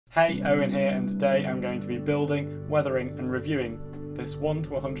Hey, Owen here, and today I'm going to be building, weathering and reviewing this 1 to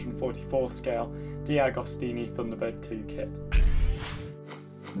 144th scale DeAgostini Thunderbird 2 kit.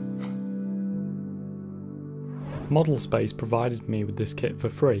 Model Space provided me with this kit for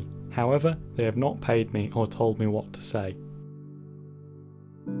free, however they have not paid me or told me what to say.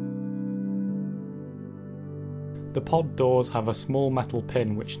 The pod doors have a small metal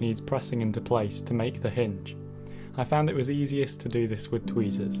pin which needs pressing into place to make the hinge. I found it was easiest to do this with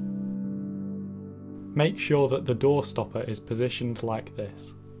tweezers. Make sure that the door stopper is positioned like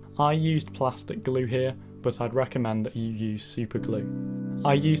this. I used plastic glue here, but I'd recommend that you use super glue.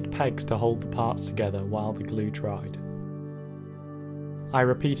 I used pegs to hold the parts together while the glue dried. I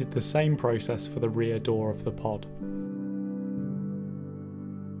repeated the same process for the rear door of the pod.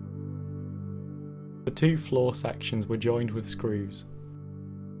 The two floor sections were joined with screws.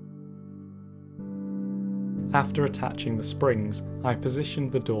 After attaching the springs, I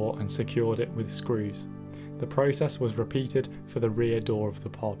positioned the door and secured it with screws. The process was repeated for the rear door of the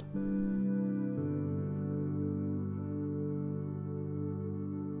pod.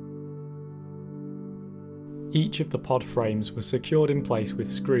 Each of the pod frames was secured in place with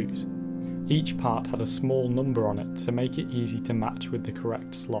screws. Each part had a small number on it to make it easy to match with the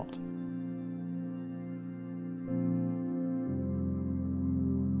correct slot.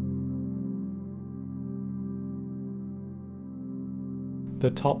 The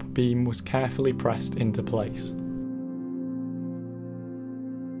top beam was carefully pressed into place.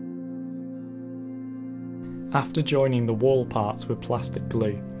 After joining the wall parts with plastic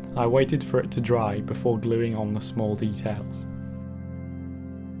glue, I waited for it to dry before gluing on the small details.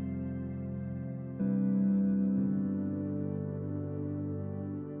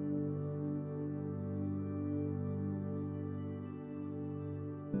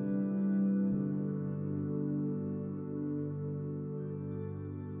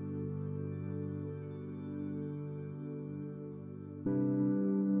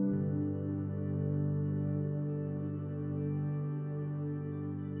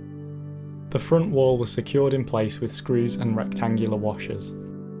 The front wall was secured in place with screws and rectangular washers.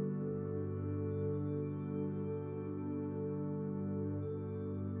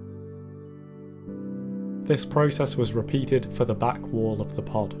 This process was repeated for the back wall of the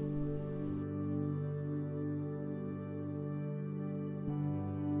pod.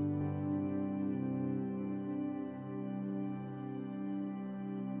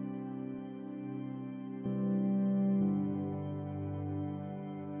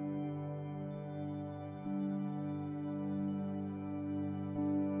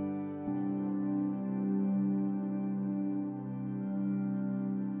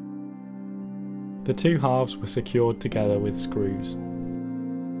 The two halves were secured together with screws.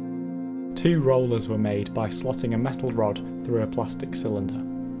 Two rollers were made by slotting a metal rod through a plastic cylinder.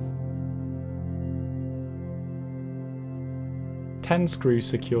 10 screws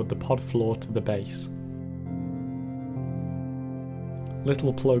secured the pod floor to the base.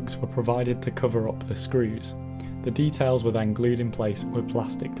 Little plugs were provided to cover up the screws. The details were then glued in place with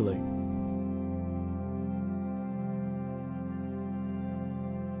plastic glue.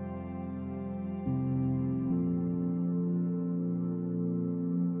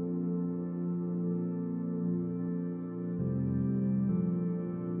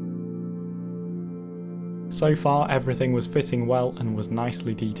 So far everything was fitting well and was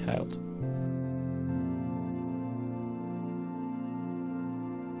nicely detailed.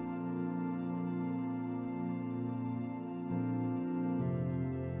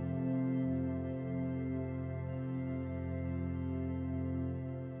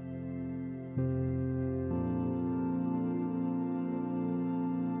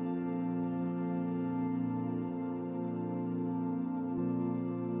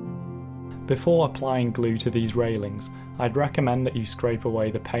 Before applying glue to these railings, I'd recommend that you scrape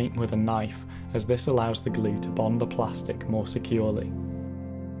away the paint with a knife, as this allows the glue to bond the plastic more securely.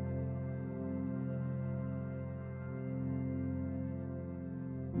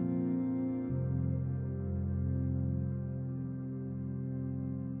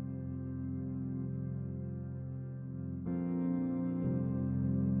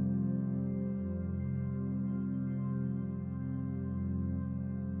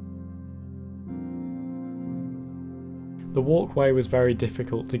 The walkway was very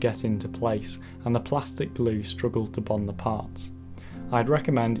difficult to get into place, and the plastic glue struggled to bond the parts. I'd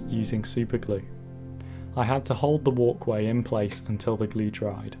recommend using super glue. I had to hold the walkway in place until the glue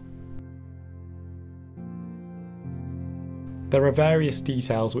dried. There are various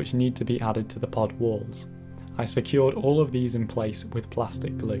details which need to be added to the pod walls. I secured all of these in place with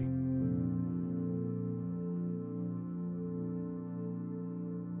plastic glue.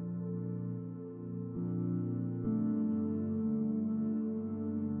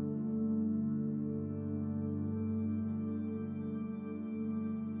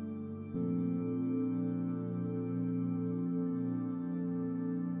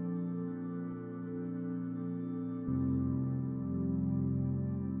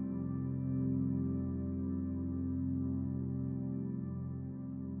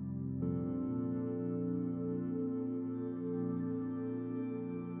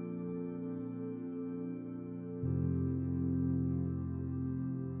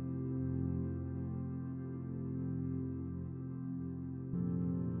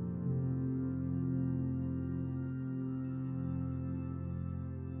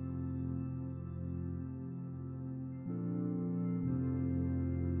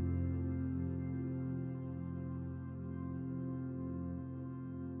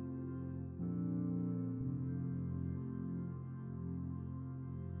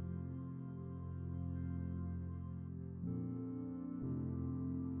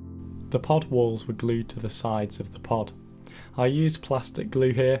 The pod walls were glued to the sides of the pod. I used plastic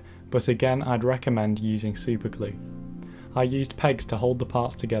glue here, but again I'd recommend using super glue. I used pegs to hold the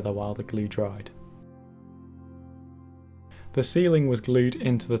parts together while the glue dried. The ceiling was glued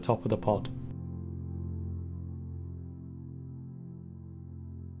into the top of the pod.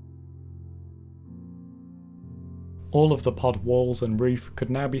 All of the pod walls and roof could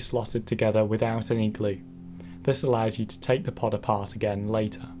now be slotted together without any glue. This allows you to take the pod apart again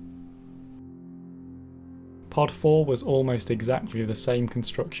later. Pod 4 was almost exactly the same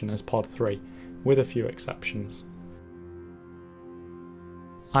construction as Pod 3, with a few exceptions.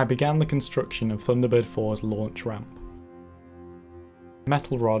 I began the construction of Thunderbird 4's launch ramp.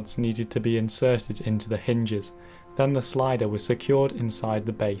 Metal rods needed to be inserted into the hinges, then the slider was secured inside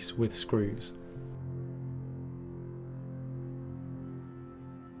the base with screws.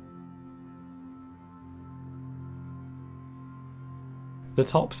 The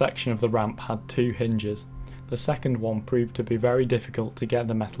top section of the ramp had 2 hinges. The second one proved to be very difficult to get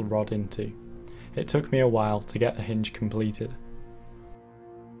the metal rod into. It took me a while to get the hinge completed.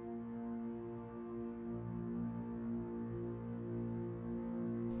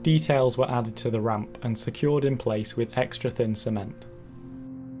 Details were added to the ramp and secured in place with extra thin cement.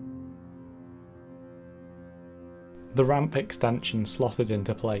 The ramp extension slotted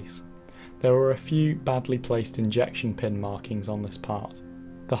into place. There were a few badly placed injection pin markings on this part.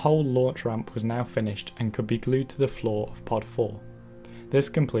 The whole launch ramp was now finished and could be glued to the floor of Pod 4. This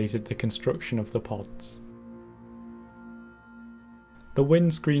completed the construction of the pods. The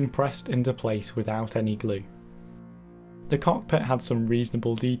windscreen pressed into place without any glue. The cockpit had some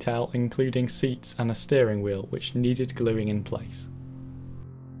reasonable detail, including seats and a steering wheel which needed gluing in place.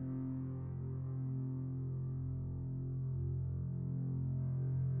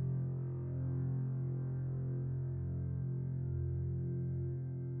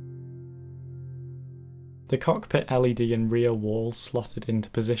 The cockpit LED and rear walls slotted into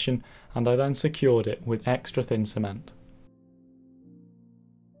position, and I then secured it with extra thin cement.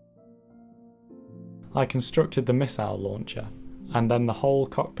 I constructed the missile launcher, and then the whole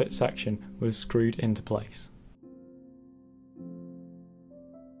cockpit section was screwed into place.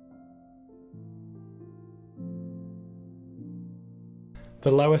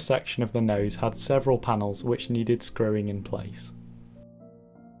 The lower section of the nose had several panels which needed screwing in place.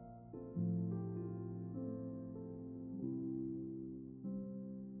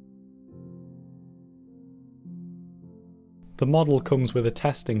 The model comes with a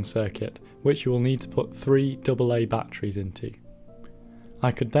testing circuit, which you will need to put 3 AA batteries into.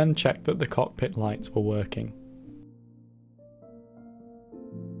 I could then check that the cockpit lights were working.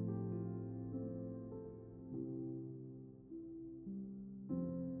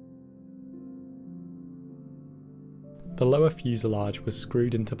 The lower fuselage was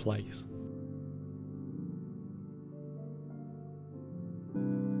screwed into place.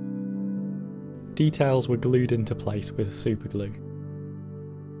 Details were glued into place with superglue.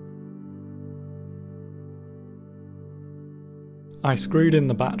 I screwed in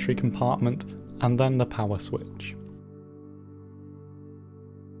the battery compartment and then the power switch.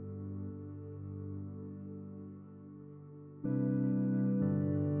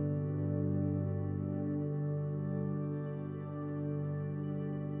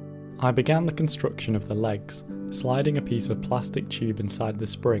 I began the construction of the legs, sliding a piece of plastic tube inside the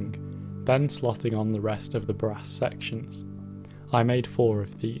spring, then slotting on the rest of the brass sections. I made 4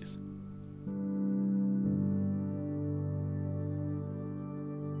 of these.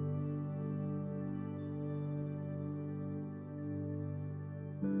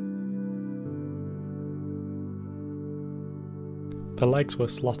 The legs were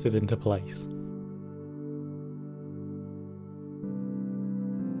slotted into place.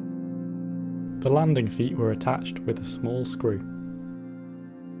 The landing feet were attached with a small screw.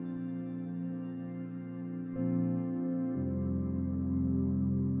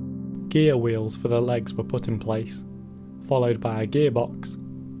 Gear wheels for the legs were put in place, followed by a gearbox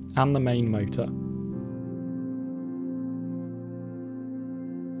and the main motor.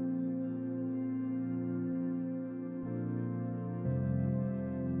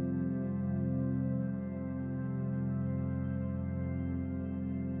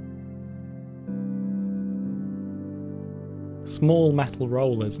 Small metal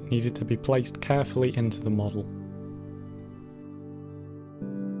rollers needed to be placed carefully into the model.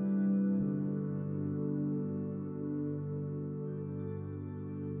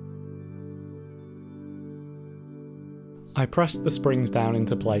 I pressed the springs down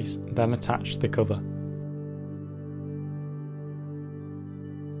into place, then attached the cover.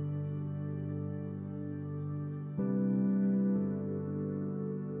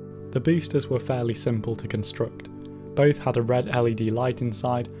 The boosters were fairly simple to construct. Both had a red LED light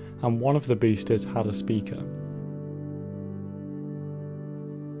inside, and one of the boosters had a speaker.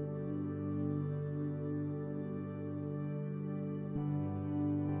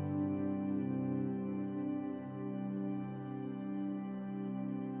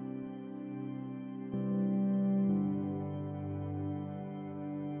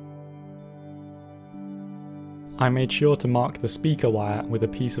 I made sure to mark the speaker wire with a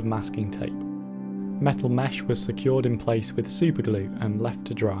piece of masking tape. Metal mesh was secured in place with superglue and left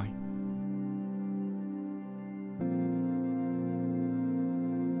to dry.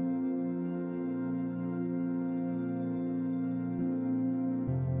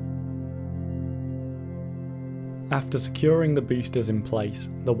 After securing the boosters in place,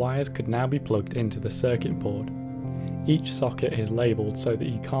 the wires could now be plugged into the circuit board. Each socket is labelled so that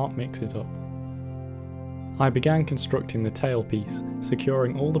you can't mix it up. I began constructing the tailpiece,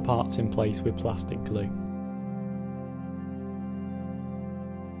 securing all the parts in place with plastic glue.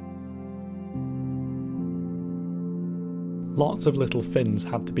 Lots of little fins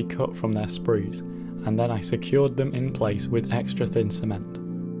had to be cut from their sprues, and then I secured them in place with extra thin cement.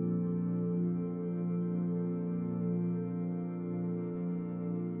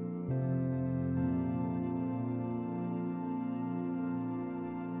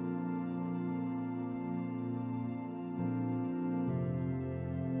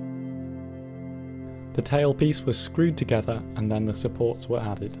 The tailpiece was screwed together and then the supports were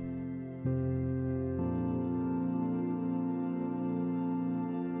added.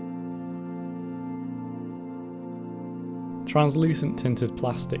 Translucent tinted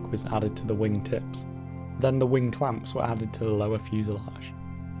plastic was added to the wing tips. Then the wing clamps were added to the lower fuselage.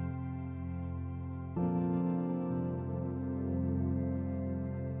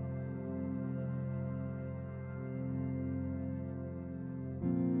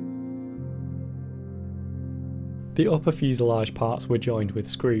 The upper fuselage parts were joined with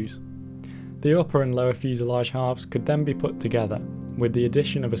screws. The upper and lower fuselage halves could then be put together, with the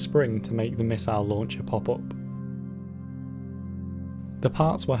addition of a spring to make the missile launcher pop up. The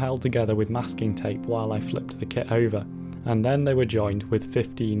parts were held together with masking tape while I flipped the kit over, and then they were joined with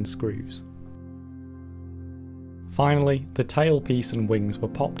 15 screws. Finally, the tailpiece and wings were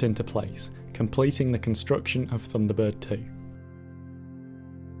popped into place, completing the construction of Thunderbird 2.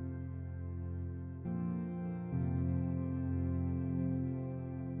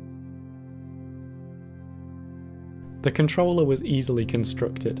 The controller was easily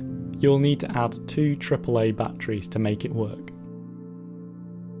constructed. You'll need to add 2 AAA batteries to make it work.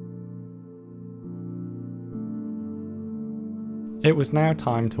 It was now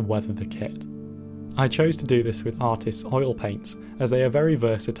time to weather the kit. I chose to do this with artist's oil paints as they are very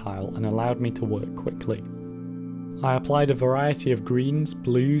versatile and allowed me to work quickly. I applied a variety of greens,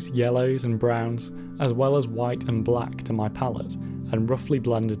 blues, yellows and browns, as well as white and black to my palette and roughly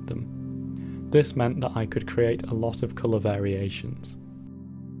blended them. This meant that I could create a lot of colour variations.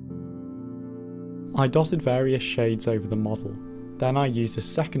 I dotted various shades over the model, then I used a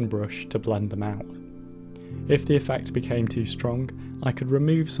second brush to blend them out. If the effect became too strong, I could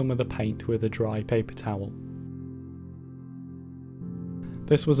remove some of the paint with a dry paper towel.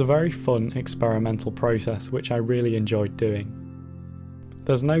 This was a very fun experimental process which I really enjoyed doing.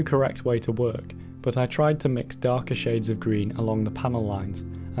 There's no correct way to work, but I tried to mix darker shades of green along the panel lines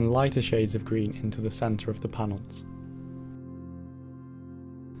and lighter shades of green into the centre of the panels.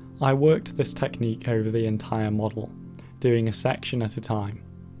 I worked this technique over the entire model, doing a section at a time.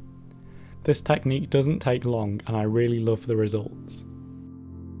 This technique doesn't take long and I really love the results.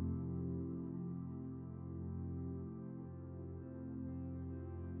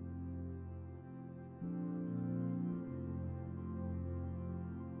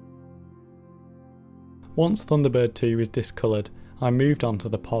 Once Thunderbird 2 was discoloured, I moved on to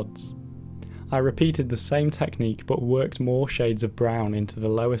the pods. I repeated the same technique but worked more shades of brown into the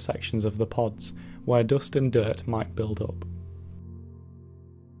lower sections of the pods, where dust and dirt might build up.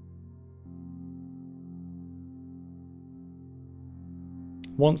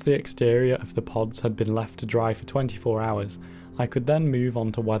 Once the exterior of the pods had been left to dry for 24 hours, I could then move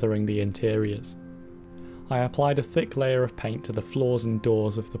on to weathering the interiors. I applied a thick layer of paint to the floors and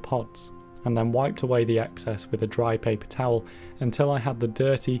doors of the pods, and then wiped away the excess with a dry paper towel until I had the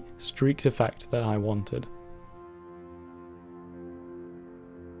dirty, streaked effect that I wanted.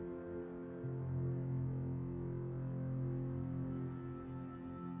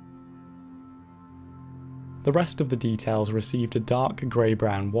 The rest of the details received a dark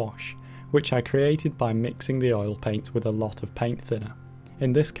grey-brown wash, which I created by mixing the oil paints with a lot of paint thinner,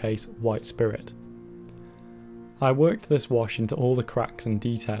 in this case white spirit. I worked this wash into all the cracks and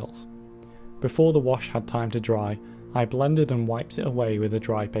details. Before the wash had time to dry, I blended and wiped it away with a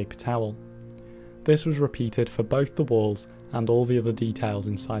dry paper towel. This was repeated for both the walls and all the other details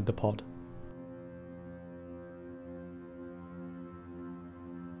inside the pod.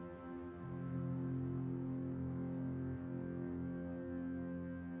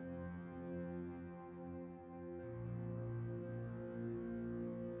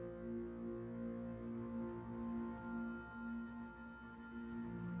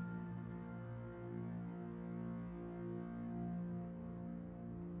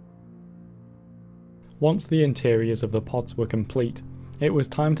 Once the interiors of the pods were complete, it was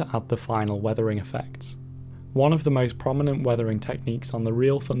time to add the final weathering effects. One of the most prominent weathering techniques on the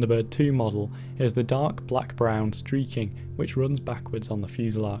real Thunderbird 2 model is the dark black-brown streaking which runs backwards on the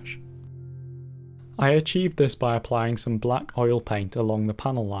fuselage. I achieved this by applying some black oil paint along the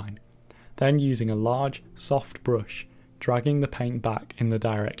panel line, then using a large, soft brush, dragging the paint back in the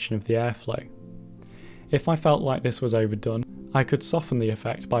direction of the airflow. If I felt like this was overdone, I could soften the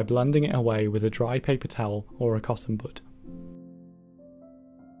effect by blending it away with a dry paper towel or a cotton bud.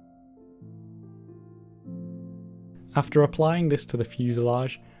 After applying this to the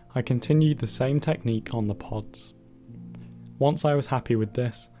fuselage, I continued the same technique on the pods. Once I was happy with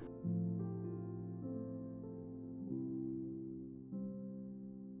this,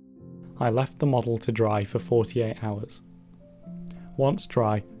 I left the model to dry for 48 hours. Once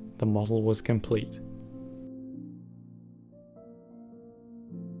dry, the model was complete.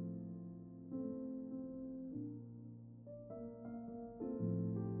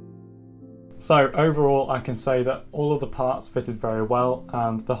 So overall I can say that all of the parts fitted very well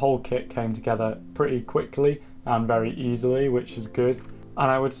and the whole kit came together pretty quickly and very easily, which is good.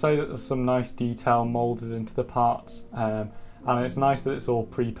 And I would say that there's some nice detail moulded into the parts, and it's nice that it's all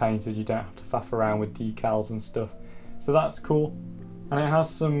pre-painted, you don't have to faff around with decals and stuff. So that's cool. And it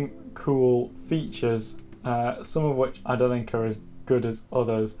has some cool features, some of which I don't think are as good as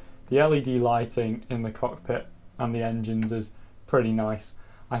others. The LED lighting in the cockpit and the engines is pretty nice.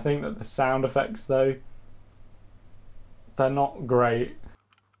 I think that the sound effects though, they're not great.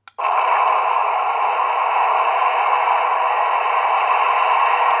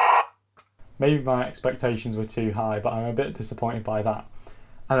 Maybe my expectations were too high, but I'm a bit disappointed by that.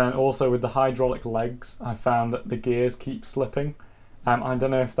 And then also with the hydraulic legs, I found that the gears keep slipping. I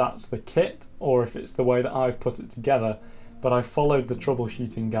don't know if that's the kit or if it's the way that I've put it together, but I followed the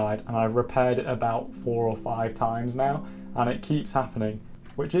troubleshooting guide and I've repaired it about 4 or 5 times now, and it keeps happening,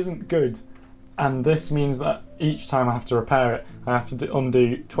 which isn't good. And this means that each time I have to repair it, I have to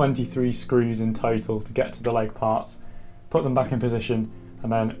undo 23 screws in total to get to the leg parts, put them back in position,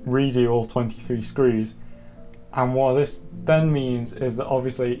 and then redo all 23 screws. And what this then means is that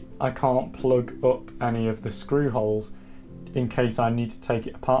obviously I can't plug up any of the screw holes in case I need to take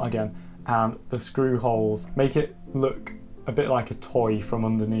it apart again, and the screw holes make it look a bit like a toy from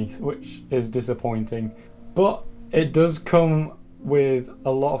underneath, which is disappointing. But it does come with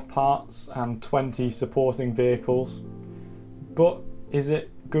a lot of parts and 20 supporting vehicles, but is it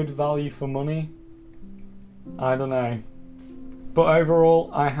good value for money? I don't know. But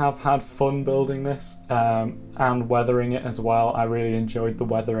overall I have had fun building this and weathering it as well. I really enjoyed the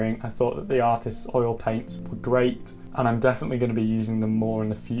weathering. I thought that the artist's oil paints were great and I'm definitely going to be using them more in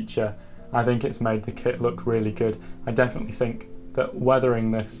the future. I think it's made the kit look really good. I definitely think that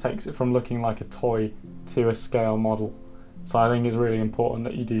weathering this takes it from looking like a toy to a scale model. So I think it's really important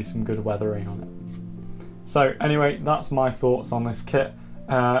that you do some good weathering on it. So anyway, that's my thoughts on this kit.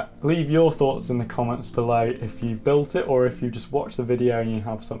 Leave your thoughts in the comments below if you've built it or if you just watched the video and you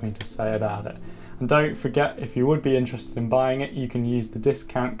have something to say about it. And don't forget, if you would be interested in buying it, you can use the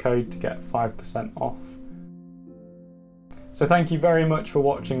discount code to get 5% off. So thank you very much for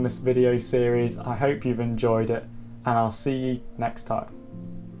watching this video series. I hope you've enjoyed it and I'll see you next time.